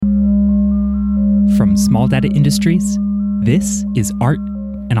from Small Data Industries. This is Art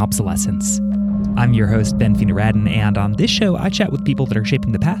and Obsolescence. I'm your host, Ben Feenaradin, and on this show, I chat with people that are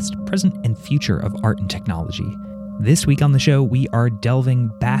shaping the past, present, and future of art and technology. This week on the show, we are delving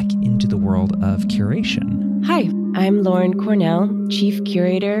back into the world of curation. Hi, I'm Lauren Cornell, Chief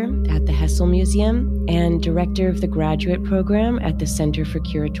Curator at the Hessel Museum and Director of the Graduate Program at the Center for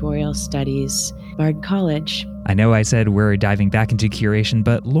Curatorial Studies, Bard College. I know I said we're diving back into curation,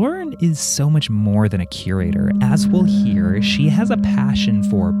 but Lauren is so much more than a curator. As we'll hear, she has a passion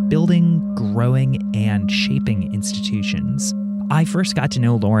for building, growing, and shaping institutions. I first got to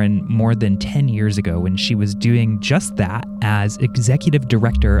know Lauren more than 10 years ago when she was doing just that as executive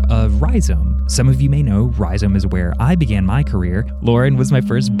director of Rhizome. Some of you may know Rhizome is where I began my career. Lauren was my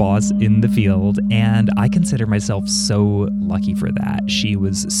first boss in the field, and I consider myself so lucky for that. She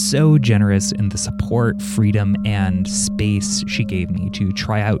was so generous in the support, freedom, and space she gave me to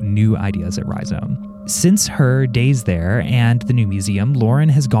try out new ideas at Rhizome. Since her days there and the new museum, Lauren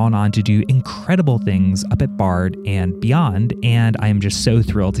has gone on to do incredible things up at Bard and beyond, and I am just so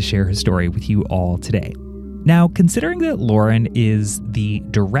thrilled to share her story with you all today. Now, considering that Lauren is the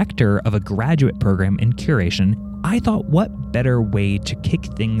director of a graduate program in curation, I thought what better way to kick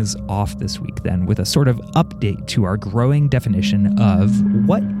things off this week than with a sort of update to our growing definition of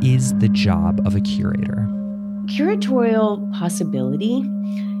what is the job of a curator. Curatorial possibility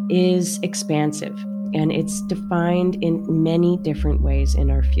is expansive, and it's defined in many different ways in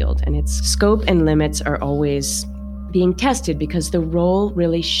our field. And its scope and limits are always being tested because the role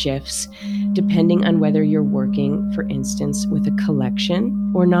really shifts depending on whether you're working, for instance, with a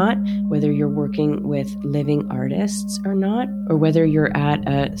collection or not, whether you're working with living artists or not, or whether you're at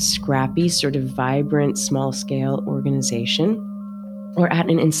a scrappy, sort of vibrant, small-scale organization, or at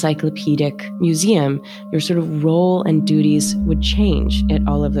an encyclopedic museum. Your sort of role and duties would change at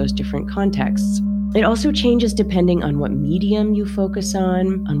all of those different contexts. It also changes depending on what medium you focus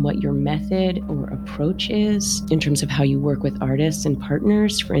on what your method or approach is in terms of how you work with artists and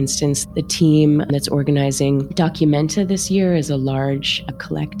partners. For instance, the team that's organizing Documenta this year is a large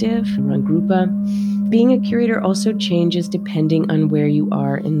collective around Grupa. Being a curator also changes depending on where you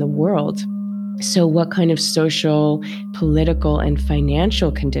are in the world. So what kind of social, political, and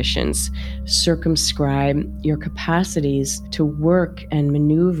financial conditions circumscribe your capacities to work and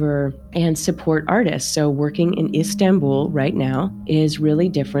maneuver and support artists? So working in Istanbul right now is really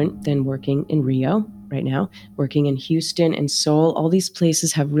different than working in Rio right now. Working in Houston and Seoul, all these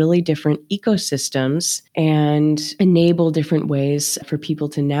places have really different ecosystems and enable different ways for people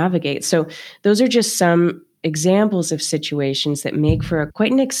to navigate. So those are just some examples of situations that make for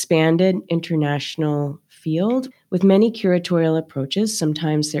quite an expanded international field with many curatorial approaches.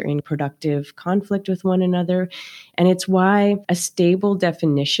 Sometimes they're in productive conflict with one another. And it's why a stable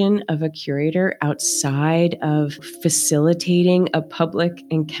definition of a curator outside of facilitating a public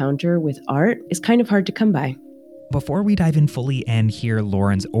encounter with art is kind of hard to come by. Before we dive in fully and hear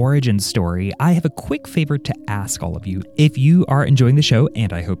Lauren's origin story, I have a quick favor to ask all of you. If you are enjoying the show,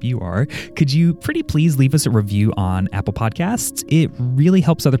 and I hope you are, could you pretty please leave us a review on Apple Podcasts? It really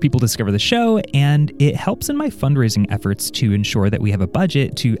helps other people discover the show, and it helps in my fundraising efforts to ensure that we have a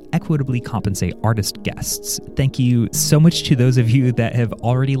budget to equitably compensate artist guests. Thank you so much to those of you that have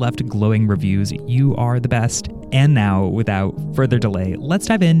already left glowing reviews. You are the best. And now, without further delay, let's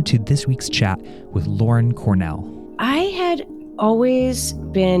dive into this week's chat with Lauren Cornell. I had always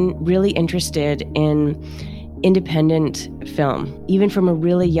been really interested in independent film, even from a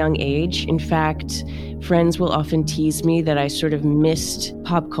really young age. In fact, friends will often tease me that I sort of missed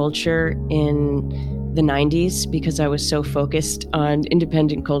pop culture in the 90s because I was so focused on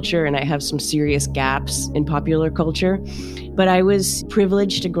independent culture and I have some serious gaps in popular culture. But I was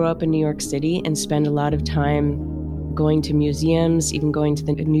privileged to grow up in New York City and spend a lot of time going to museums, even going to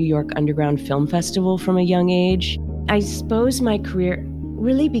the New York Underground Film Festival from a young age. I suppose my career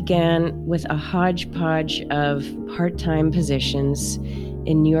really began with a hodgepodge of part-time positions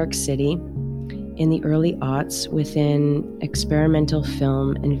in New York City in the early aughts within experimental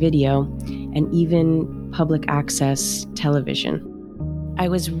film and video and even public access television. I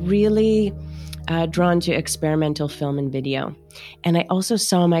was really drawn to experimental film and video, and I also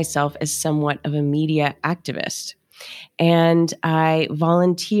saw myself as somewhat of a media activist. And I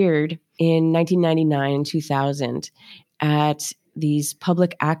volunteered in 1999 and 2000 at these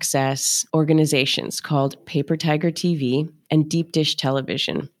public access organizations called Paper Tiger TV and Deep Dish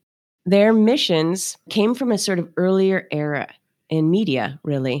Television. Their missions came from a sort of earlier era in media,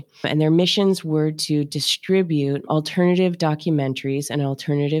 really. And their missions were to distribute alternative documentaries and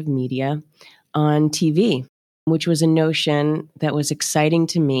alternative media on TV. which was a notion that was exciting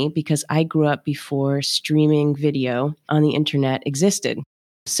to me because I grew up before streaming video on the internet existed.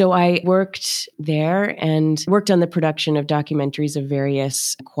 So I worked there and worked on the production of documentaries of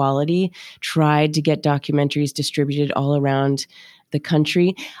various quality, tried to get documentaries distributed all around the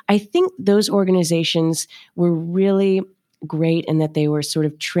country. I think those organizations were really great in that they were sort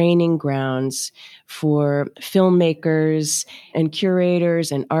of training grounds for filmmakers and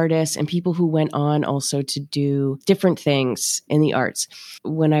curators and artists and people who went on also to do different things in the arts.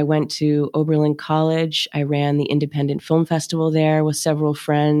 When I went to Oberlin College, I ran the Independent Film Festival there with several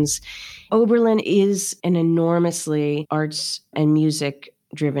friends. Oberlin is an enormously arts and music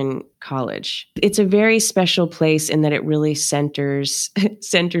driven college. It's a very special place in that it really centers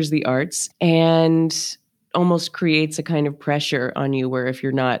the arts and almost creates a kind of pressure on you where if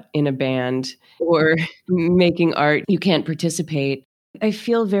you're not in a band or making art, you can't participate. I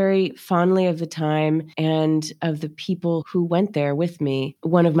feel very fondly of the time and of the people who went there with me.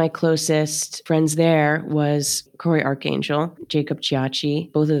 One of my closest friends there was Cory Arcangel, Jacob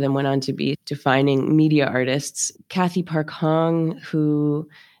Ciacci. Both of them went on to be defining media artists. Kathy Park Hong, who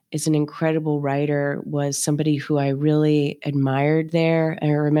is an incredible writer, was somebody who I really admired there. I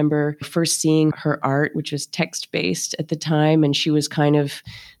remember first seeing her art, which was text-based at the time, and she was kind of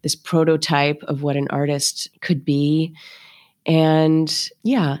this prototype of what an artist could be. And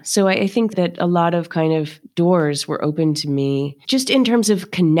yeah, so I think that a lot of kind of doors were open to me just in terms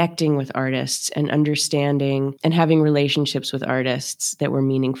of connecting with artists and understanding and having relationships with artists that were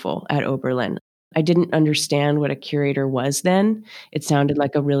meaningful at Oberlin. I didn't understand what a curator was then. It sounded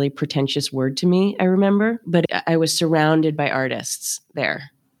like a really pretentious word to me, I remember, but I was surrounded by artists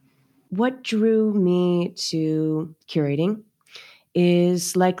there. What drew me to curating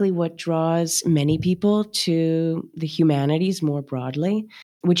is likely what draws many people to the humanities more broadly,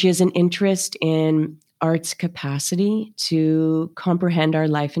 which is an interest in art's capacity to comprehend our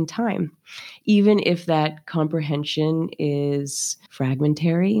life and time, even if that comprehension is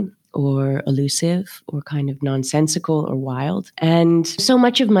fragmentary or elusive or kind of nonsensical or wild. And so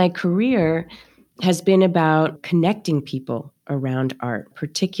much of my career has been about connecting people around art,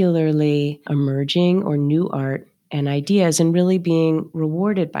 particularly emerging or new art and ideas, and really being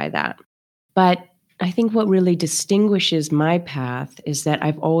rewarded by that. But I think what really distinguishes my path is that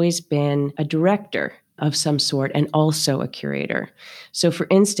I've always been a director of some sort and also a curator. So for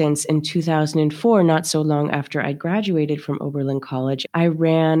instance, in 2004, not so long after I graduated from Oberlin College, I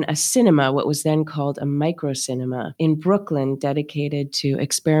ran a cinema, what was then called a micro cinema in Brooklyn, dedicated to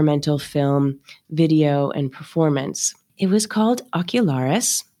experimental film, video, and performance. It was called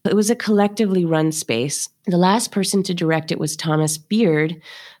Ocularis. It was a collectively run space. The last person to direct it was Thomas Beard,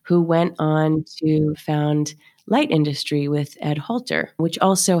 who went on to found Light Industry with Ed Halter, which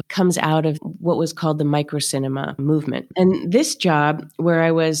also comes out of what was called the microcinema movement. And this job, where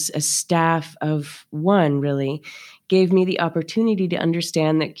I was a staff of one, really, gave me the opportunity to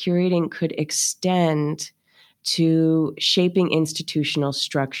understand that curating could extend to shaping institutional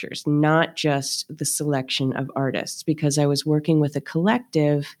structures, not just the selection of artists, because I was working with a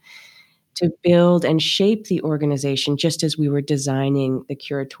collective to build and shape the organization just as we were designing the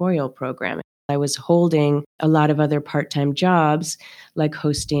curatorial program. I was holding a lot of other part-time jobs, like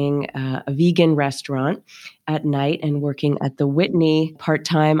hosting a vegan restaurant at night and working at the Whitney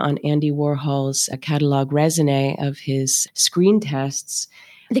part-time on Andy Warhol's catalog raisonné of his screen tests.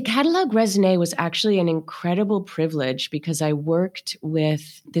 The catalog raisonné was actually an incredible privilege because I worked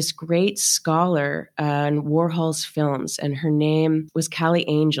with this great scholar on Warhol's films, and her name was Callie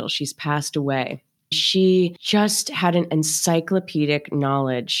Angel. She's passed away. She just had an encyclopedic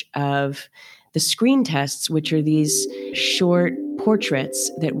knowledge of the screen tests, which are these short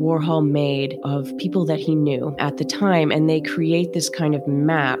portraits that Warhol made of people that he knew at the time. And they create this kind of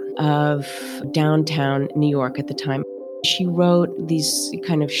map of downtown New York at the time. She wrote these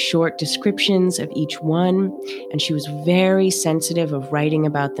kind of short descriptions of each one, and she was very sensitive of writing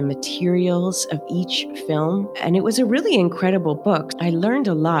about the materials of each film. And it was a really incredible book. I learned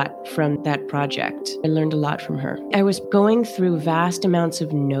a lot from that project. I learned a lot from her. I was going through vast amounts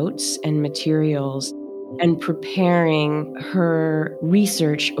of notes and materials and preparing her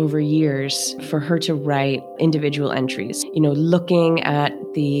research over years for her to write individual entries, looking at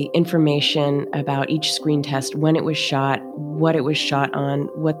the information about each screen test, when it was shot, what it was shot on,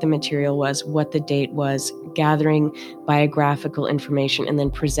 what the material was, what the date was, gathering biographical information, and then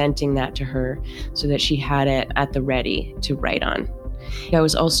presenting that to her so that she had it at the ready to write on. I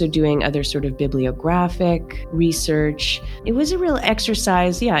was also doing other sort of bibliographic research. It was a real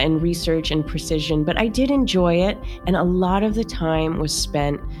exercise, in research and precision, but I did enjoy it. And a lot of the time was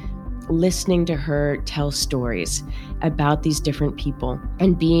spent listening to her tell stories about these different people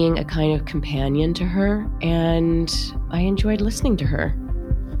and being a kind of companion to her. And I enjoyed listening to her.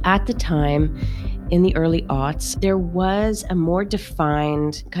 At the time, in the early aughts, there was a more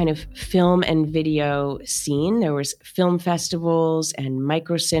defined kind of film and video scene. There was film festivals and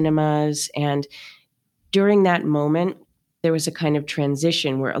micro cinemas. And during that moment, there was a kind of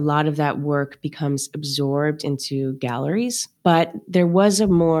transition where a lot of that work becomes absorbed into galleries. But there was a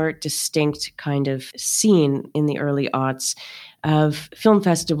more distinct kind of scene in the early aughts of film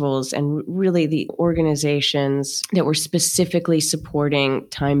festivals and really the organizations that were specifically supporting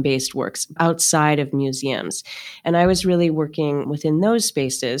time-based works outside of museums. And I was really working within those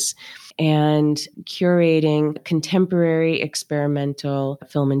spaces and curating contemporary experimental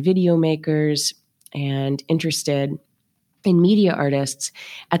film and video makers and interested in media artists.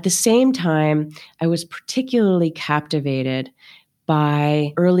 At the same time, I was particularly captivated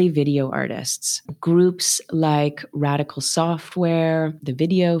by early video artists, groups like Radical Software, The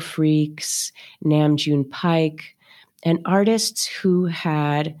Video Freaks, Nam June Paik, and artists who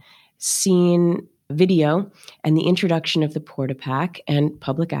had seen video and the introduction of the Portapak and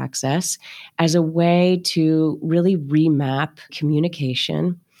public access as a way to really remap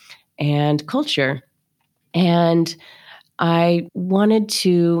communication and culture. And I wanted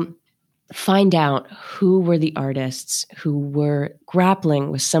to find out who were the artists who were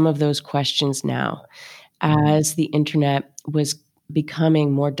grappling with some of those questions now as the internet was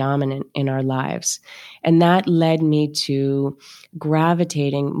becoming more dominant in our lives. And that led me to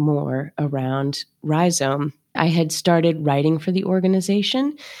gravitating more around Rhizome. I had started writing for the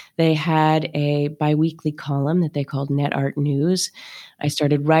organization. They had a biweekly column that they called Net Art News. I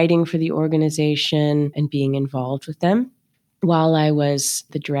started writing for the organization and being involved with them while I was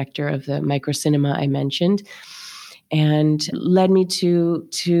the director of the microcinema I mentioned, and led me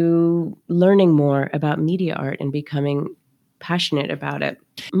to learning more about media art and becoming passionate about it.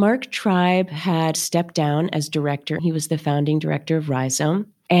 Mark Tribe had stepped down as director. He was the founding director of Rhizome.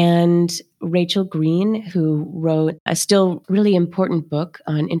 And Rachel Green, who wrote a still really important book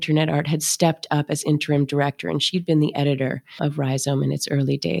on internet art, had stepped up as interim director, and she'd been the editor of Rhizome in its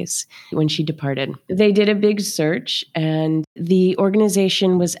early days when she departed. They did a big search, and the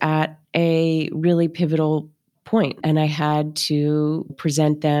organization was at a really pivotal point, and I had to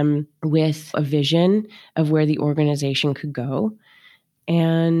present them with a vision of where the organization could go.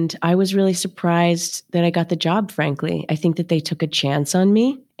 And I was really surprised that I got the job, frankly. I think that they took a chance on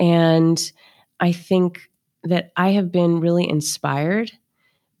me. And I think that I have been really inspired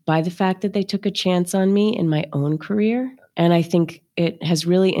by the fact that they took a chance on me in my own career. And I think it has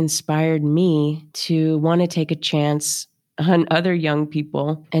really inspired me to want to take a chance on other young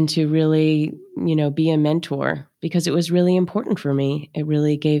people and to really, be a mentor, because it was really important for me. It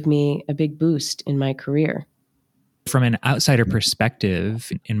really gave me a big boost in my career. From an outsider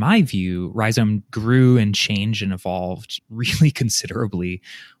perspective, in my view, Rhizome grew and changed and evolved really considerably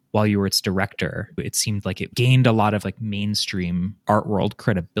while you were its director. It seemed like it gained a lot of mainstream art world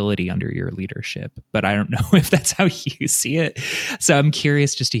credibility under your leadership, but I don't know if that's how you see it. So I'm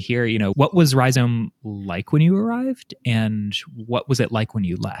curious just to hear, what was Rhizome like when you arrived, and what was it like when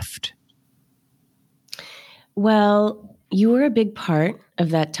you left? Well, you were a big part of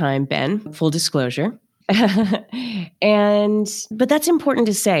that time, Ben, full disclosure. But that's important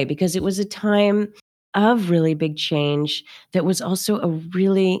to say, because it was a time of really big change that was also a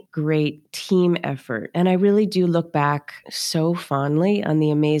really great team effort. And I really do look back so fondly on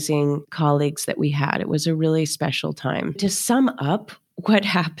the amazing colleagues that we had. It was a really special time. To sum up what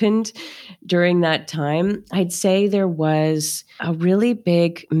happened during that time, I'd say there was a really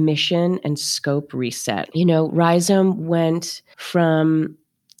big mission and scope reset. Rhizome went from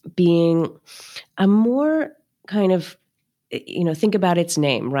being a more kind of, think about its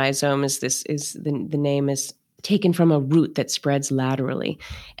name. Rhizome the name is taken from a root that spreads laterally.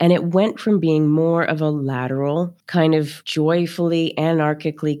 And it went from being more of a lateral, kind of joyfully,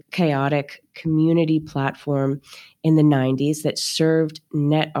 anarchically chaotic community platform in the 90s that served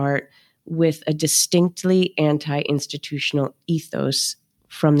net art with a distinctly anti-institutional ethos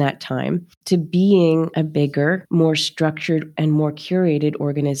from that time, to being a bigger, more structured, and more curated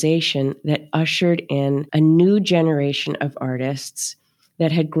organization that ushered in a new generation of artists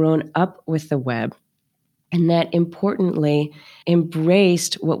that had grown up with the web, and that importantly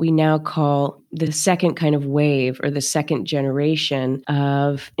embraced what we now call the second kind of wave, or the second generation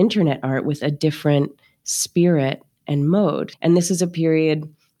of internet art, with a different spirit and mode. And this is a period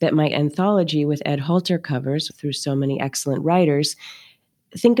that my anthology with Ed Halter covers through so many excellent writers.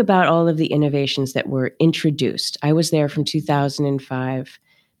 Think about all of the innovations that were introduced. I was there from 2005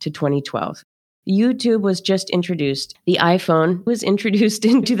 to 2012. YouTube was just introduced. The iPhone was introduced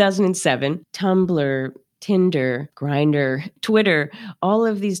in 2007. Tumblr, Tinder, Grindr, Twitter, all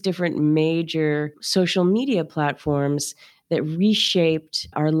of these different major social media platforms that reshaped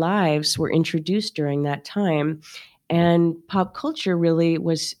our lives were introduced during that time. And pop culture really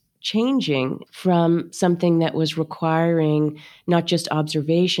was changing from something that was requiring not just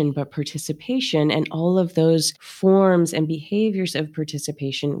observation, but participation. And all of those forms and behaviors of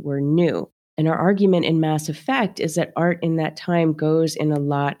participation were new. And our argument in Mass Effect is that art in that time goes in a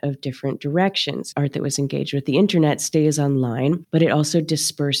lot of different directions. Art that was engaged with the internet stays online, but it also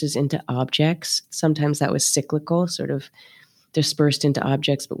disperses into objects. Sometimes that was cyclical, sort of dispersed into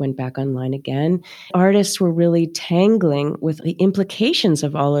objects, but went back online again. Artists were really tangling with the implications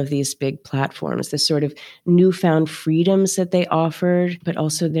of all of these big platforms, the sort of newfound freedoms that they offered, but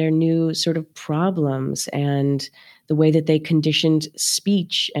also their new sort of problems and the way that they conditioned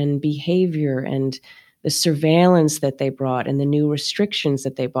speech and behavior and the surveillance that they brought and the new restrictions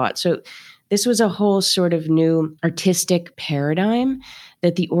that they brought. So this was a whole sort of new artistic paradigm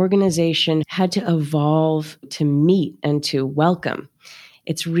that the organization had to evolve to meet and to welcome.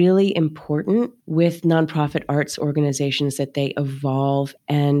 It's really important with nonprofit arts organizations that they evolve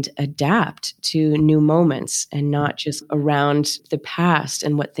and adapt to new moments and not just around the past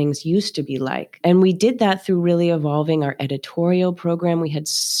and what things used to be like. And we did that through really evolving our editorial program. We had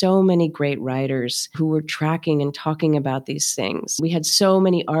so many great writers who were tracking and talking about these things. We had so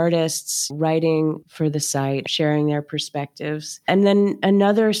many artists writing for the site, sharing their perspectives. And then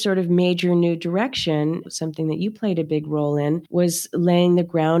another sort of major new direction, something that you played a big role in, was laying the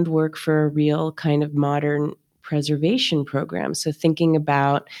groundwork for a real kind of modern preservation program. So thinking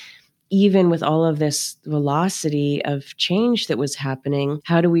about, even with all of this velocity of change that was happening,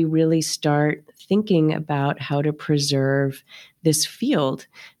 how do we really start thinking about how to preserve this field?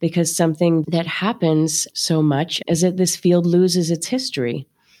 Because something that happens so much is that this field loses its history.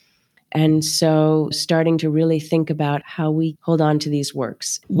 And so starting to really think about how we hold on to these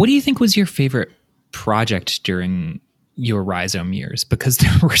works. What do you think was your favorite project during your Rhizome years? Because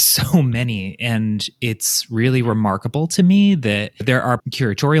there were so many, and it's really remarkable to me that there are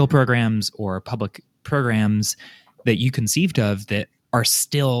curatorial programs or public programs that you conceived of that are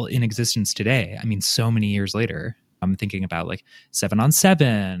still in existence today. I mean, so many years later. I'm thinking about like 7 on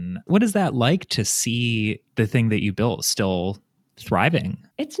 7. What is that like to see the thing that you built still thriving?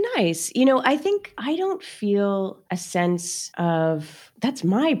 It's nice. I think I don't feel a sense of that's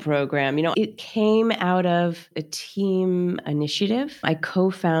my program. It came out of a team initiative. I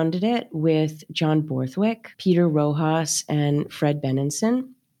co-founded it with John Borthwick, Peter Rojas, and Fred Benenson.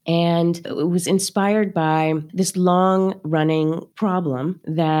 And it was inspired by this long-running problem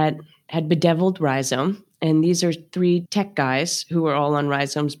that had bedeviled Rhizome. And these are 3 tech guys who were all on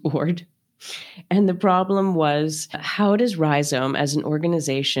Rhizome's board. And the problem was, how does Rhizome as an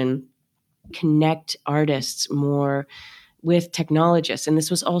organization connect artists more with technologists? And this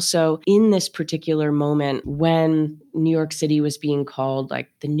was also in this particular moment when New York City was being called like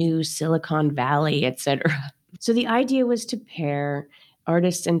the new Silicon Valley, et cetera. So the idea was to pair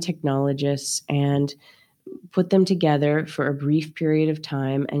artists and technologists and put them together for a brief period of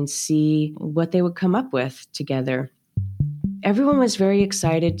time and see what they would come up with together. Everyone was very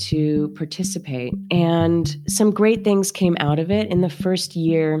excited to participate, and some great things came out of it. In the first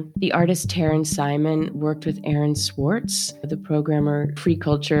year, the artist Taryn Simon worked with Aaron Swartz, the programmer, free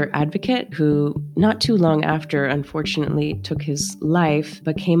culture advocate, who not too long after, unfortunately, took his life,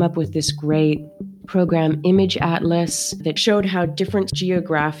 but came up with this great program, Image Atlas, that showed how different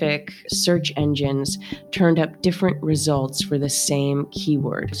geographic search engines turned up different results for the same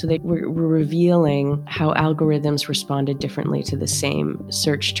keyword. So they were revealing how algorithms responded differently to the same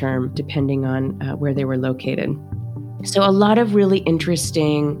search term depending on where they were located. So a lot of really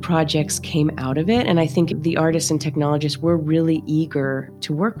interesting projects came out of it. And I think the artists and technologists were really eager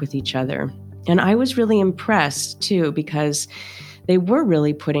to work with each other. And I was really impressed too, because they were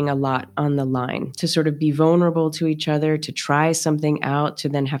really putting a lot on the line to sort of be vulnerable to each other, to try something out, to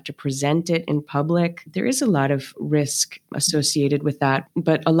then have to present it in public. There is a lot of risk associated with that,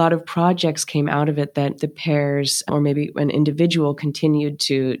 but a lot of projects came out of it that the pairs or maybe an individual continued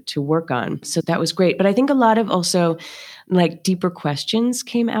to work on. So that was great. But I think a lot of also like deeper questions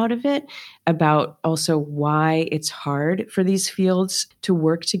came out of it about also why it's hard for these fields to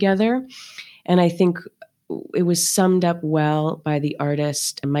work together. And I think it was summed up well by the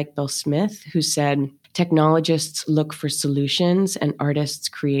artist Mike Bell-Smith, who said, technologists look for solutions and artists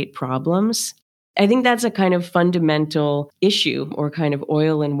create problems. I think that's a kind of fundamental issue or kind of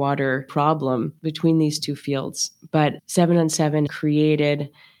oil and water problem between these two fields. But 7 on 7 created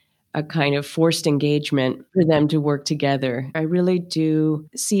a kind of forced engagement for them to work together. I really do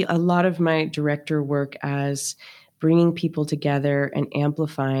see a lot of my director work as bringing people together and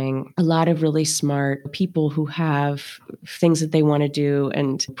amplifying a lot of really smart people who have things that they want to do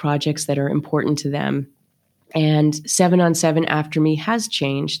and projects that are important to them. And 7 on 7 After Me has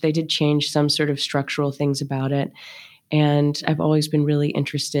changed. They did change some sort of structural things about it. And I've always been really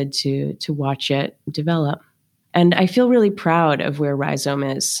interested to watch it develop. And I feel really proud of where Rhizome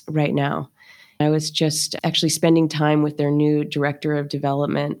is right now. I was just actually spending time with their new director of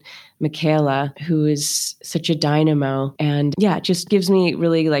development, Michaela, who is such a dynamo. And yeah, it just gives me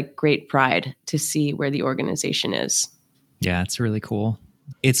really great pride to see where the organization is. Yeah, it's really cool.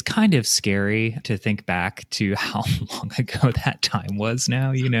 It's kind of scary to think back to how long ago that time was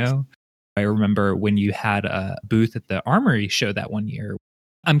now, I remember when you had a booth at the Armory show that one year.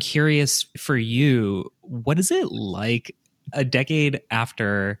 I'm curious for you, what is it like a decade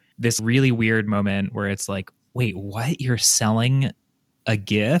after this really weird moment where it's like, wait, what? You're selling a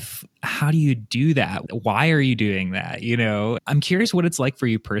GIF? How do you do that? Why are you doing that? I'm curious what it's like for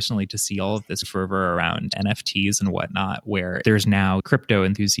you personally to see all of this fervor around NFTs and whatnot, where there's now crypto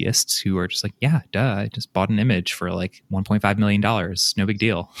enthusiasts who are just like, yeah, duh, I just bought an image for $1.5 million. No big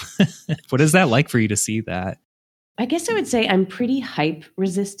deal. What is that like for you to see that? I guess I would say I'm pretty hype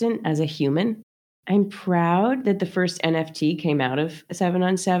resistant as a human. I'm proud that the first NFT came out of 7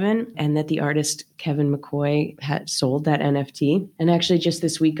 on 7 and that the artist Kevin McCoy had sold that NFT. And actually just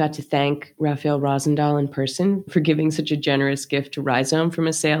this week got to thank Raphael Rosendahl in person for giving such a generous gift to Rhizome from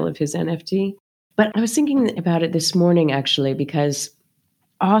a sale of his NFT. But I was thinking about it this morning actually, because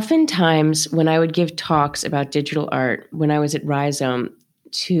oftentimes when I would give talks about digital art, when I was at Rhizome,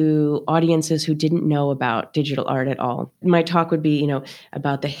 to audiences who didn't know about digital art at all. My talk would be,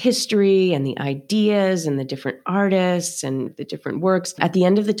 about the history and the ideas and the different artists and the different works. At the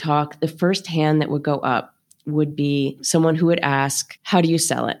end of the talk, the first hand that would go up would be someone who would ask, how do you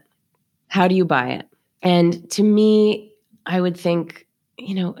sell it? How do you buy it? And to me, I would think,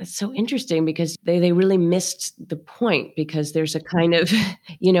 it's so interesting because they really missed the point, because there's a kind of,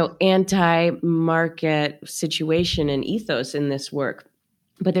 anti-market situation and ethos in this work.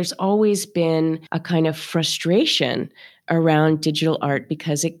 But there's always been a kind of frustration around digital art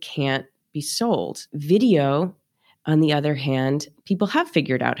because it can't be sold. Video, on the other hand, people have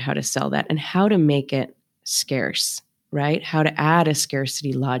figured out how to sell that and how to make it scarce, right? How to add a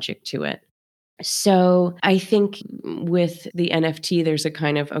scarcity logic to it. So I think with the NFT, there's a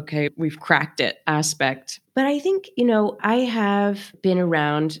kind of, okay, we've cracked it aspect. But I think, I have been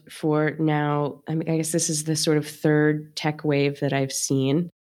around for now, I guess this is the sort of third tech wave that I've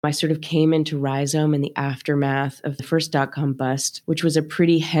seen. I sort of came into Rhizome in the aftermath of the first .com bust, which was a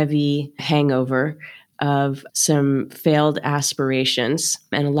pretty heavy hangover of some failed aspirations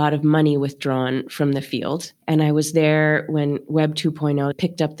and a lot of money withdrawn from the field. And I was there when Web 2.0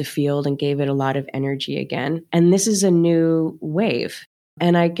 picked up the field and gave it a lot of energy again. And this is a new wave.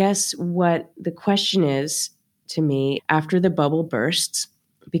 And I guess what the question is to me, after the bubble bursts,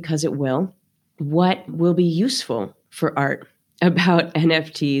 because it will, what will be useful for art about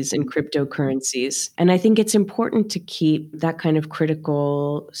NFTs and cryptocurrencies? And I think it's important to keep that kind of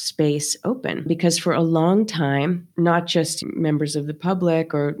critical space open, because for a long time, not just members of the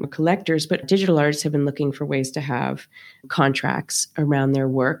public or collectors, but digital artists have been looking for ways to have contracts around their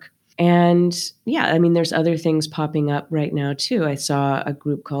work. And yeah, there's other things popping up right now too. I saw a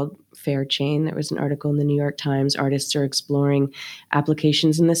group called Fairchain. There was an article in the New York Times. Artists are exploring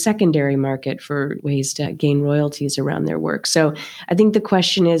applications in the secondary market for ways to gain royalties around their work. So I think the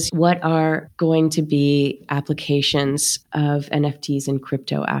question is, what are going to be applications of NFTs and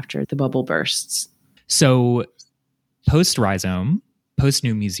crypto after the bubble bursts? So post Rhizome, post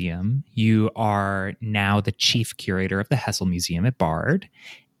New Museum, you are now the chief curator of the Hessel Museum at Bard.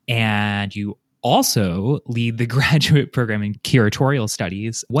 And you also lead the graduate program in curatorial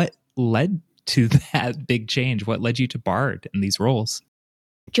studies. What led to that big change? What led you to Bard in these roles?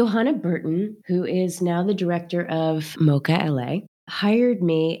 Johanna Burton, who is now the director of MoCA LA, hired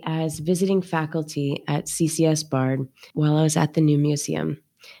me as visiting faculty at CCS Bard while I was at the New Museum,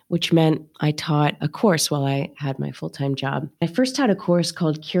 which meant I taught a course while I had my full-time job. I first taught a course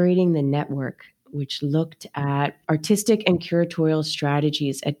called Curating the Network, which looked at artistic and curatorial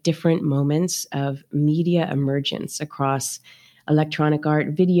strategies at different moments of media emergence across electronic art,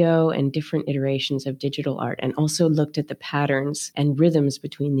 video, and different iterations of digital art, and also looked at the patterns and rhythms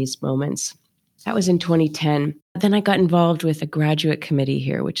between these moments. That was in 2010. Then I got involved with a graduate committee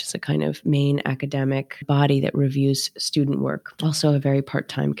here, which is a kind of main academic body that reviews student work, also a very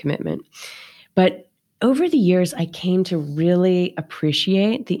part-time commitment. But Over the years, I came to really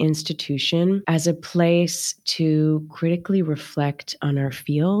appreciate the institution as a place to critically reflect on our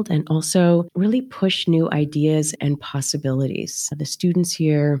field and also really push new ideas and possibilities. The students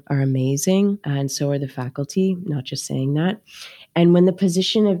here are amazing, and so are the faculty, not just saying that. And when the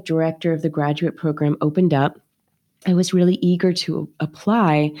position of director of the graduate program opened up, I was really eager to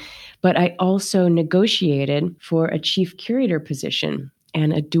apply, but I also negotiated for a chief curator position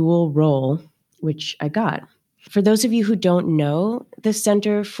and a dual role, which I got. For those of you who don't know the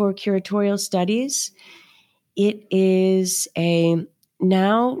Center for Curatorial Studies, it is a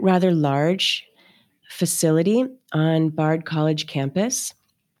now rather large facility on Bard College campus,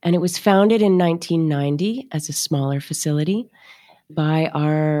 and it was founded in 1990 as a smaller facility by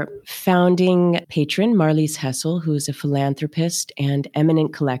our founding patron, Marlies Hessel, who is a philanthropist and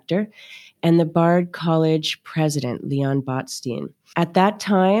eminent collector, and the Bard College president, Leon Botstein. At that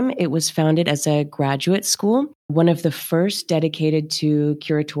time, it was founded as a graduate school, one of the first dedicated to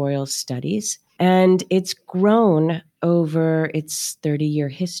curatorial studies. And it's grown over its 30-year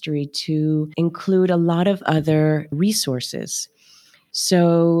history to include a lot of other resources.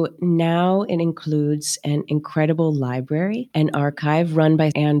 So now it includes an incredible library, an archive run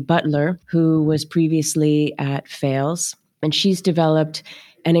by Ann Butler, who was previously at Fales, and she's developed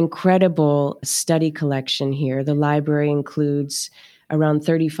an incredible study collection here. The library includes around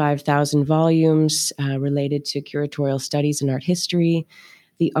 35,000 volumes related to curatorial studies and art history.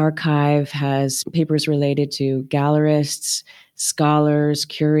 The archive has papers related to gallerists, scholars,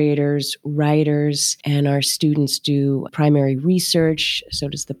 curators, writers, and our students do primary research. So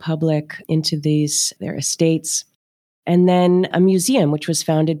does the public into their estates. And then a museum, which was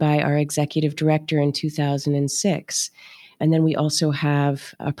founded by our executive director in 2006. And then we also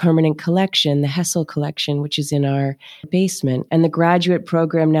have a permanent collection, the Hessel Collection, which is in our basement. And the graduate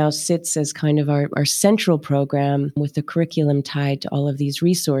program now sits as kind of our central program with the curriculum tied to all of these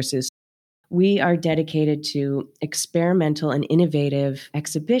resources. We are dedicated to experimental and innovative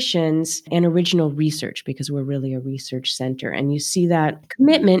exhibitions and original research because we're really a research center. And you see that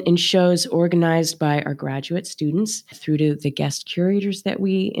commitment in shows organized by our graduate students through to the guest curators that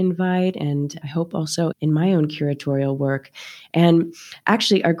we invite, and I hope also in my own curatorial work. And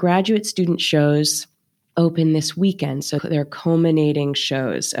actually, our graduate student shows open this weekend. So they're culminating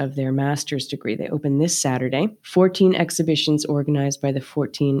shows of their master's degree. They open this Saturday. 14 exhibitions organized by the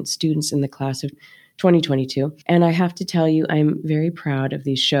 14 students in the class of 2022. And I have to tell you, I'm very proud of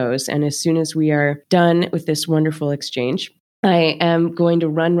these shows. And as soon as we are done with this wonderful exchange, I am going to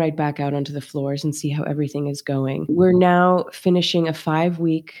run right back out onto the floors and see how everything is going. We're now finishing a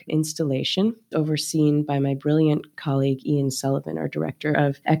 5-week installation overseen by my brilliant colleague, Ian Sullivan, our director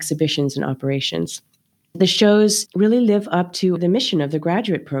of exhibitions and operations. The shows really live up to the mission of the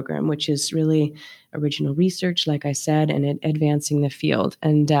graduate program, which is really original research, like I said, and advancing the field.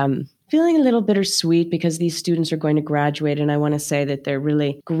 And feeling a little bittersweet because these students are going to graduate, and I want to say that they're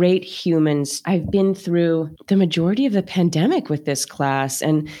really great humans. I've been through the majority of the pandemic with this class,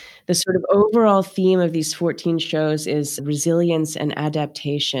 and the sort of overall theme of these 14 shows is resilience and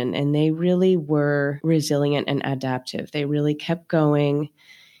adaptation, and they really were resilient and adaptive. They really kept going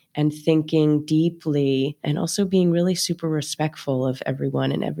and thinking deeply and also being really super respectful of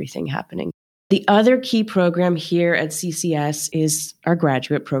everyone and everything happening. The other key program here at CCS is our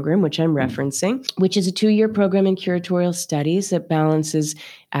graduate program, which I'm referencing, which is a 2-year program in curatorial studies that balances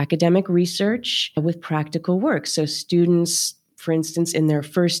academic research with practical work. So students, for instance, in their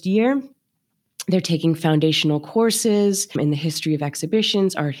first year, they're taking foundational courses in the history of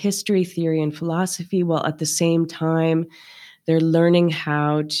exhibitions, art history, theory, and philosophy, while at the same time, they're learning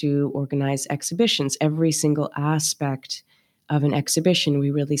how to organize exhibitions. Every single aspect of an exhibition, we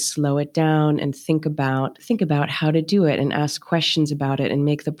really slow it down and think about how to do it and ask questions about it and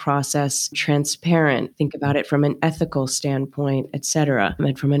make the process transparent. Think about it from an ethical standpoint, et cetera,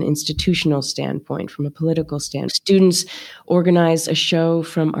 and from an institutional standpoint, from a political standpoint. Students organize a show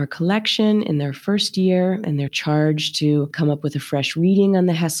from our collection in their first year, and they're charged to come up with a fresh reading on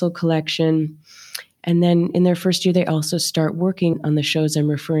the Hessel collection. And then in their first year, they also start working on the shows I'm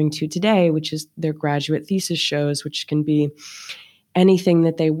referring to today, which is their graduate thesis shows, which can be anything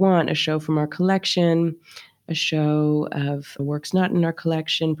that they want, a show from our collection, a show of works not in our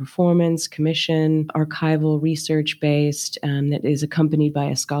collection, performance, commission, archival, research-based, that is accompanied by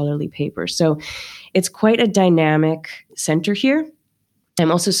a scholarly paper. So it's quite a dynamic center here. I'm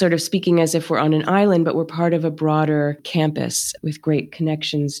also sort of speaking as if we're on an island, but we're part of a broader campus with great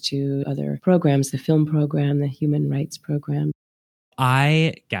connections to other programs, the film program, the human rights program.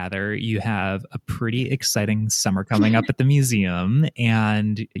 I gather you have a pretty exciting summer coming up at the museum,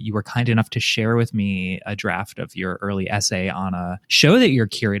 and you were kind enough to share with me a draft of your early essay on a show that you're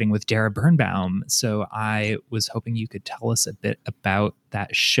curating with Dara Birnbaum. So I was hoping you could tell us a bit about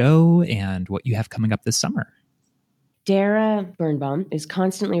that show and what you have coming up this summer. Dara Birnbaum is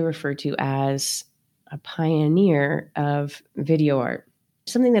constantly referred to as a pioneer of video art.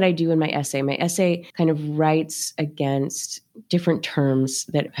 Something that I do in my essay. My essay kind of writes against different terms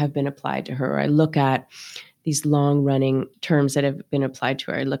that have been applied to her. I look at these long-running terms that have been applied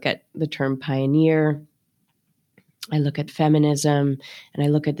to her. I look at the term pioneer, I look at feminism, and I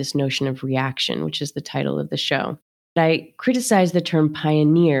look at this notion of reaction, which is the title of the show. I criticize the term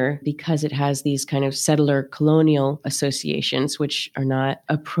pioneer because it has these kind of settler colonial associations, which are not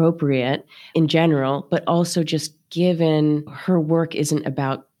appropriate in general, but also just given her work isn't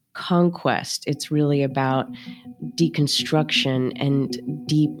about conquest. It's really about deconstruction and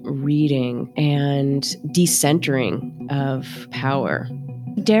deep reading and decentering of power.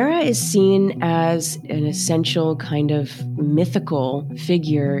 Dara is seen as an essential kind of mythical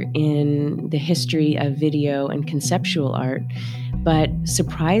figure in the history of video and conceptual art, but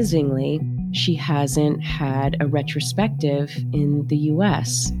surprisingly, she hasn't had a retrospective in the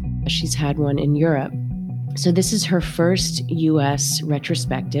US. She's had one in Europe. So this is her first US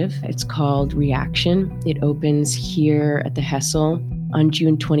retrospective. It's called Reaction. It opens here at the Hessel on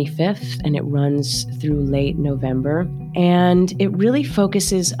June 25th, and it runs through late November. And it really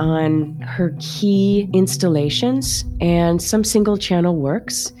focuses on her key installations and some single channel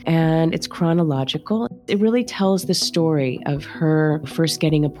works, and it's chronological. It really tells the story of her first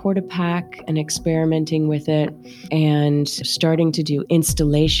getting a Portapak and experimenting with it and starting to do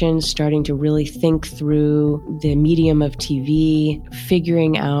installations, starting to really think through the medium of TV,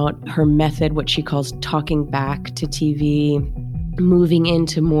 figuring out her method, what she calls talking back to TV, moving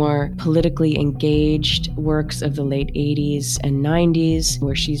into more politically engaged works of the late 80s and 90s,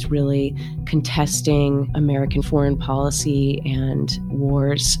 where she's really contesting American foreign policy and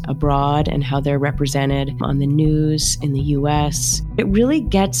wars abroad and how they're represented on the news in the US. It really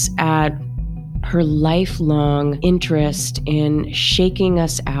gets at her lifelong interest in shaking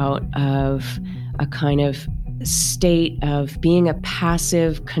us out of a kind of state of being a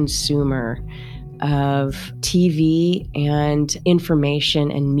passive consumer of TV and information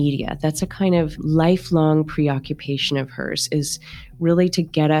and media. That's a kind of lifelong preoccupation of hers, is really to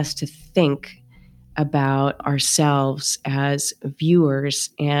get us to think about ourselves as viewers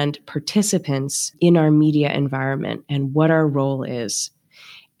and participants in our media environment and what our role is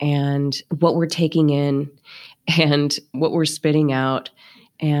and what we're taking in and what we're spitting out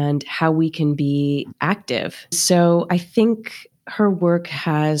and how we can be active. So I think her work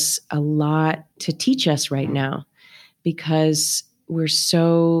has a lot to teach us right now because we're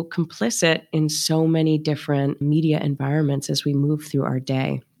so complicit in so many different media environments as we move through our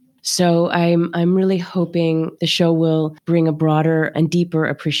day. So I'm really hoping the show will bring a broader and deeper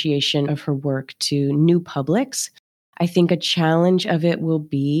appreciation of her work to new publics. I think a challenge of it will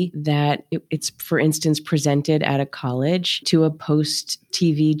be that it's, for instance, presented at a college to a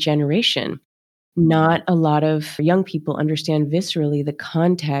post-TV generation. Not a lot of young people understand viscerally the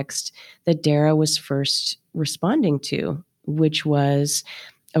context that Dara was first responding to, which was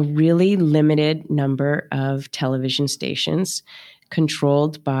a really limited number of television stations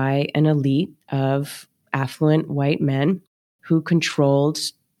controlled by an elite of affluent white men who controlled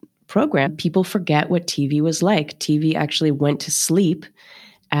program. People forget what TV was like. TV actually went to sleep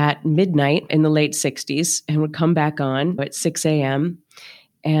at midnight in the late 60s and would come back on at 6 a.m.,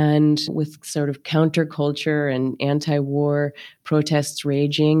 and with sort of counterculture and anti-war protests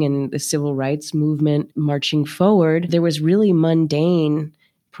raging and the civil rights movement marching forward, there was really mundane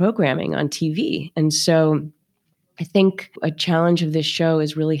programming on TV. And so I think a challenge of this show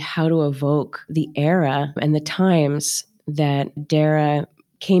is really how to evoke the era and the times that Dara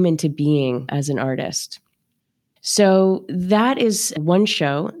came into being as an artist. So that is one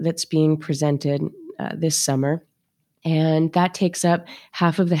show that's being presented this summer. And that takes up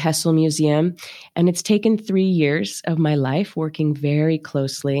half of the Hessel Museum. And it's taken 3 years of my life working very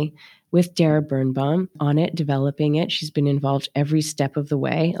closely with Dara Birnbaum on it, developing it. She's been involved every step of the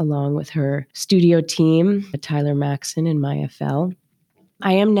way, along with her studio team, Tyler Maxson and Maya Fell.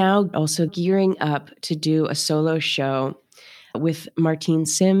 I am now also gearing up to do a solo show with Martine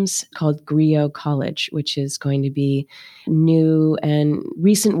Sims called Griot College, which is going to be new and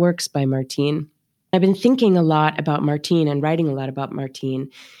recent works by Martine. I've been thinking a lot about Martine and writing a lot about Martine,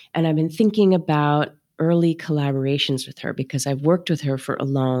 and I've been thinking about early collaborations with her because I've worked with her for a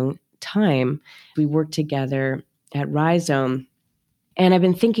long time. We worked together at Rhizome And I've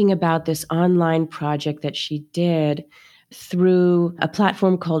been thinking about this online project that she did through a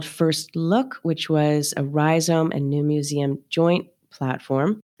platform called First Look, which was a Rhizome and New Museum joint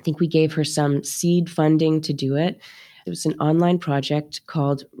platform. I think we gave her some seed funding to do it. It was an online project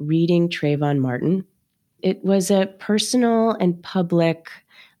called Reading Trayvon Martin. It was a personal and public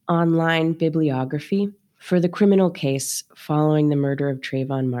online bibliography for the criminal case following the murder of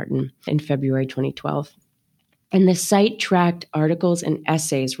Trayvon Martin in February 2012. And the site tracked articles and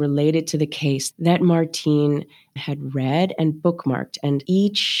essays related to the case that Martine had read and bookmarked. And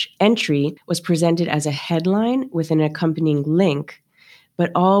each entry was presented as a headline with an accompanying link, but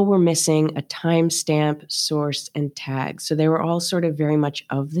all were missing a timestamp, source, and tag. So they were all sort of very much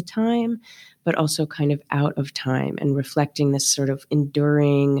of the time, but also kind of out of time and reflecting this sort of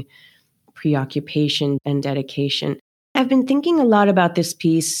enduring preoccupation and dedication. I've been thinking a lot about this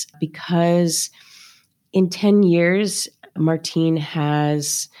piece because in 10 years, Martine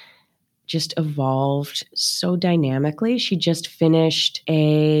has just evolved so dynamically. She just finished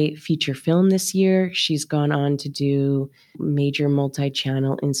a feature film this year. She's gone on to do major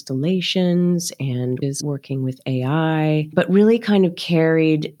multi-channel installations and is working with AI, but really kind of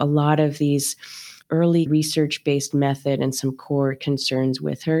carried a lot of these early research-based method and some core concerns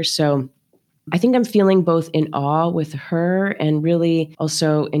with her. So I think I'm feeling both in awe with her and really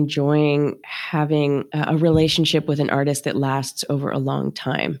also enjoying having a relationship with an artist that lasts over a long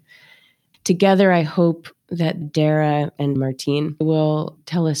time. Together, I hope that Dara and Martine will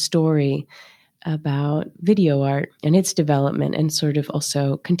tell a story about video art and its development and sort of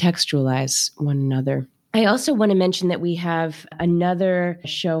also contextualize one another. I also want to mention that we have another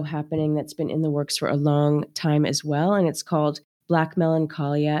show happening that's been in the works for a long time as well, and it's called Black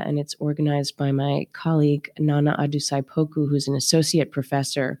Melancholia, and it's organized by my colleague, Nana Adusai-Poku, who's an associate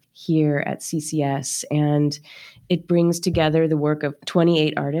professor here at CCS. And it brings together the work of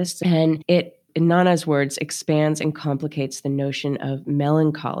 28 artists, and it, in Nana's words, expands and complicates the notion of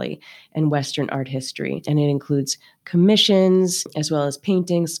melancholy in Western art history. And it includes commissions, as well as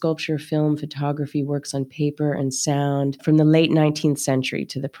painting, sculpture, film, photography, works on paper and sound from the late 19th century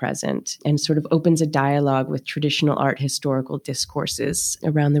to the present, and sort of opens a dialogue with traditional art historical discourses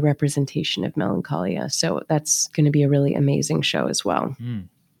around the representation of melancholia. So that's going to be a really amazing show as well.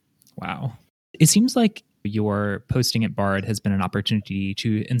 Wow. It seems like your posting at Bard has been an opportunity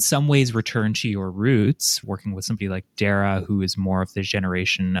to, in some ways, return to your roots, working with somebody like Dara, who is more of the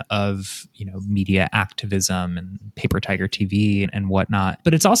generation of, media activism and Paper Tiger TV and whatnot.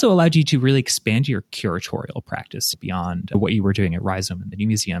 But it's also allowed you to really expand your curatorial practice beyond what you were doing at Rhizome and the New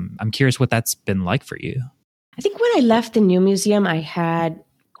Museum. I'm curious what that's been like for you. I think when I left the New Museum, I had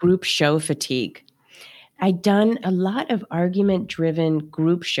group show fatigue. I'd done a lot of argument-driven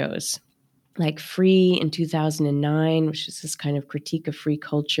group shows, like Free in 2009, which is this kind of critique of free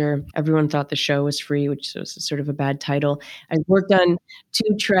culture. Everyone thought the show was free, which was sort of a bad title. I worked on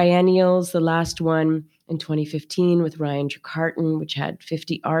 2 triennials, the last one in 2015 with Ryan Dracartin, which had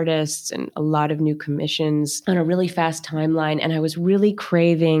 50 artists and a lot of new commissions on a really fast timeline. And I was really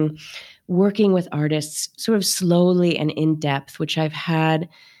craving working with artists sort of slowly and in depth, which I've had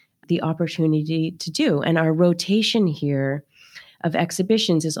the opportunity to do. And our rotation here of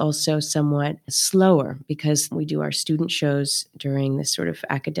exhibitions is also somewhat slower because we do our student shows during this sort of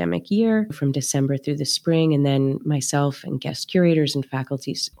academic year from December through the spring, and then myself and guest curators and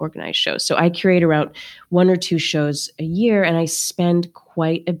faculty organize shows. So I curate around 1 or 2 shows a year, and I spend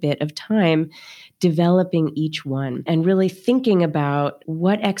quite a bit of time developing each one and really thinking about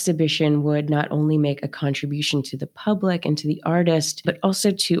what exhibition would not only make a contribution to the public and to the artist, but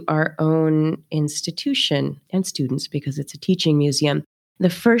also to our own institution and students, because it's a teaching museum. The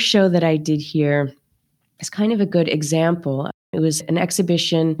first show that I did here is kind of a good example. It was an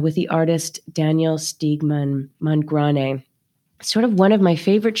exhibition with the artist Daniel Steegman Mangrane. Sort of one of my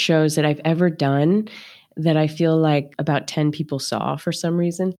favorite shows that I've ever done that I feel like about 10 people saw for some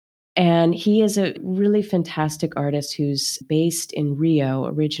reason. And he is a really fantastic artist who's based in Rio,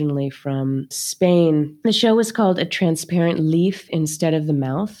 originally from Spain. The show was called A Transparent Leaf Instead of the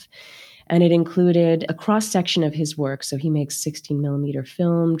Mouth, and it included a cross-section of his work. So he makes 16mm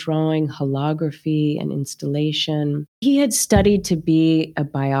film, drawing, holography, and installation. He had studied to be a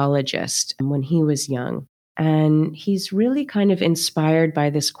biologist when he was young. And he's really kind of inspired by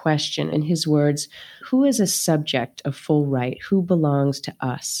this question. In his words, who is a subject of full right? Who belongs to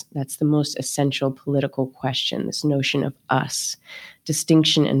us? That's the most essential political question, this notion of us,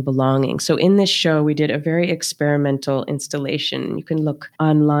 distinction and belonging. So in this show, we did a very experimental installation. You can look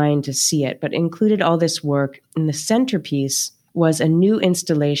online to see it, but included all this work. And the centerpiece was a new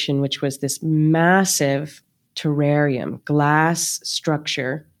installation, which was this massive terrarium, glass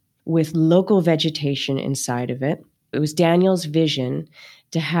structure with local vegetation inside of it. It was Daniel's vision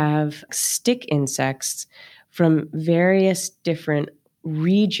to have stick insects from various different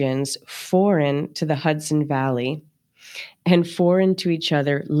regions foreign to the Hudson Valley and foreign to each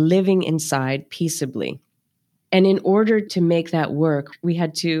other, living inside peaceably. And in order to make that work, we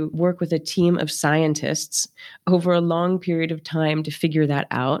had to work with a team of scientists over a long period of time to figure that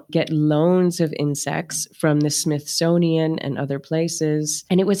out, get loans of insects from the Smithsonian and other places.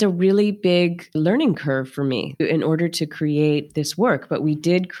 And it was a really big learning curve for me in order to create this work. But we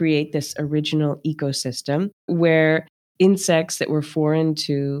did create this original ecosystem where insects that were foreign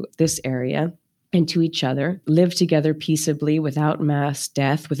to this area and to each other, live together peaceably without mass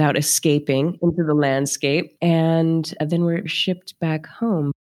death, without escaping into the landscape, and then we're shipped back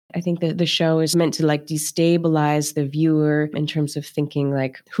home. I think that the show is meant to destabilize the viewer in terms of thinking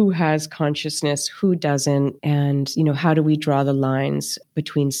who has consciousness, who doesn't, and how do we draw the lines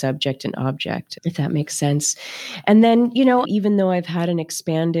between subject and object, if that makes sense. And then, even though I've had an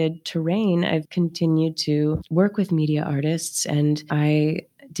expanded terrain, I've continued to work with media artists, and I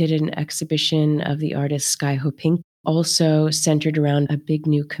did an exhibition of the artist Sky Ho Pink, also centered around a big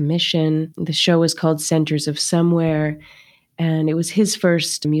new commission. The show was called Centers of Somewhere, and it was his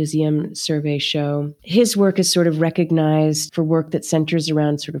first museum survey show. His work is sort of recognized for work that centers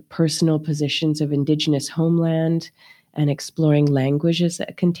around sort of personal positions of indigenous homeland and exploring language as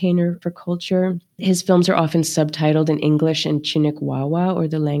a container for culture. His films are often subtitled in English and Chinikawa, or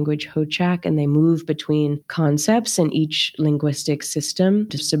the language Ho-Chak, and they move between concepts in each linguistic system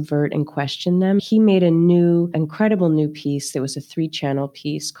to subvert and question them. He made a incredible new piece that was a 3-channel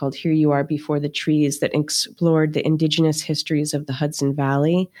piece called Here You Are Before the Trees that explored the indigenous histories of the Hudson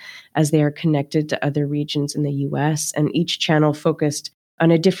Valley as they are connected to other regions in the U.S., and each channel focused on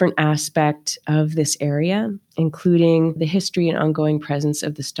a different aspect of this area, including the history and ongoing presence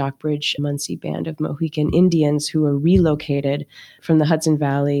of the Stockbridge-Munsee Band of Mohican Indians who were relocated from the Hudson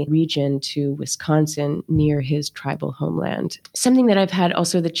Valley region to Wisconsin near his tribal homeland. Something that I've had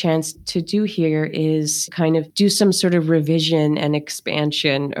also the chance to do here is kind of do some sort of revision and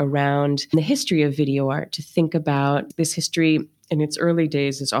expansion around the history of video art, to think about this history in its early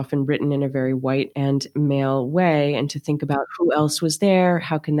days is often written in a very white and male way, and to think about who else was there,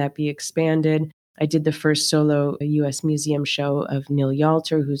 how can that be expanded. I did the first solo U.S. Museum show of Nil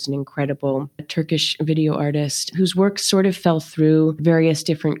Yalter, who's an incredible Turkish video artist whose work sort of fell through various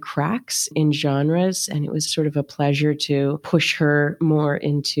different cracks in genres. And it was sort of a pleasure to push her more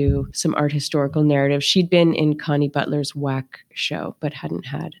into some art historical narrative. She'd been in Connie Butler's Whack show, but hadn't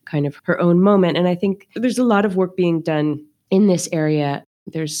had kind of her own moment. And I think there's a lot of work being done in this area.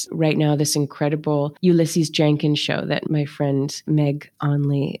 There's right now this incredible Ulysses Jenkins show that my friend Meg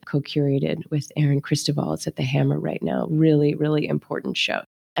Onley co-curated with Aaron Christoval. It's at the Hammer right now. Really, really important show.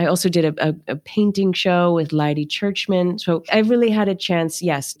 I also did a painting show with Leidy Churchman. So I really had a chance,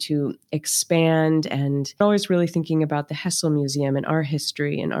 yes, to expand, and always really thinking about the Hessel Museum and our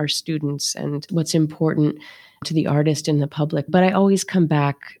history and our students and what's important to the artist and the public. But I always come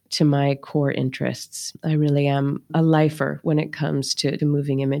back to my core interests. I really am a lifer when it comes to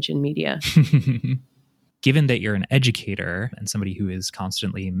moving image and media. Given that you're an educator and somebody who is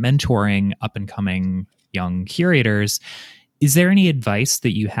constantly mentoring up-and-coming young curators, is there any advice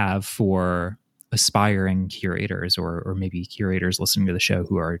that you have for aspiring curators or maybe curators listening to the show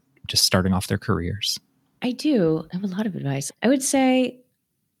who are just starting off their careers? I do. I have a lot of advice. I would say,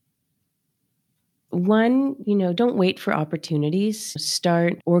 one, don't wait for opportunities.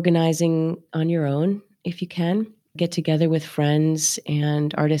 Start organizing on your own if you can. Get together with friends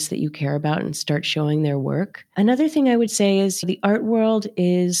and artists that you care about and start showing their work. Another thing I would say is the art world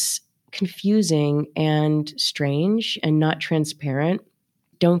is confusing and strange and not transparent.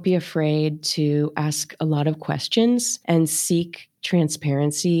 Don't be afraid to ask a lot of questions and seek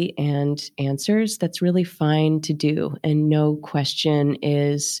transparency and answers. That's really fine to do. And no question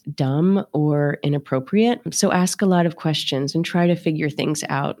is dumb or inappropriate. So ask a lot of questions and try to figure things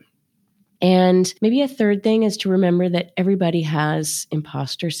out. And maybe a third thing is to remember that everybody has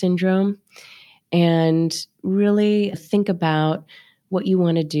imposter syndrome, and really think about what you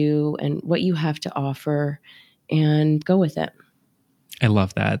want to do and what you have to offer and go with it. I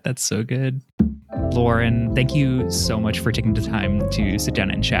love that. That's so good. Lauren, thank you so much for taking the time to sit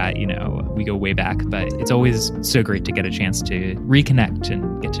down and chat. We go way back, but it's always so great to get a chance to reconnect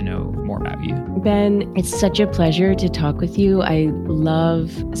and get to know more about you. Ben, it's such a pleasure to talk with you. I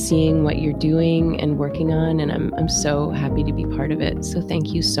love seeing what you're doing and working on, and I'm so happy to be part of it. So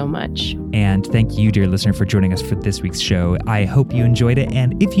thank you so much. And thank you, dear listener, for joining us for this week's show. I hope you enjoyed it.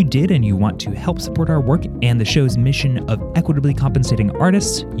 And if you did and you want to help support our work and the show's mission of equitably compensating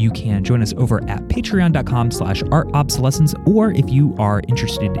artists, you can join us over at patreon.com/artobsolescence. Or if you are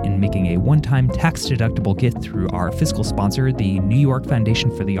interested in making a one-time tax-deductible gift through our fiscal sponsor, the New York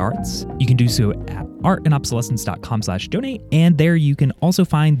Foundation for the Arts, you can do so at artandobsolescence.com/donate. And there you can also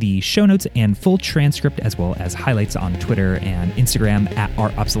find the show notes and full transcript, as well as highlights on Twitter and Instagram at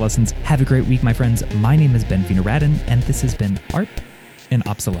artobsolescence. Have a great week, my friends. My name is Ben Vina-Radin, and this has been Art and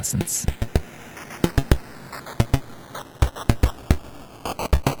Obsolescence.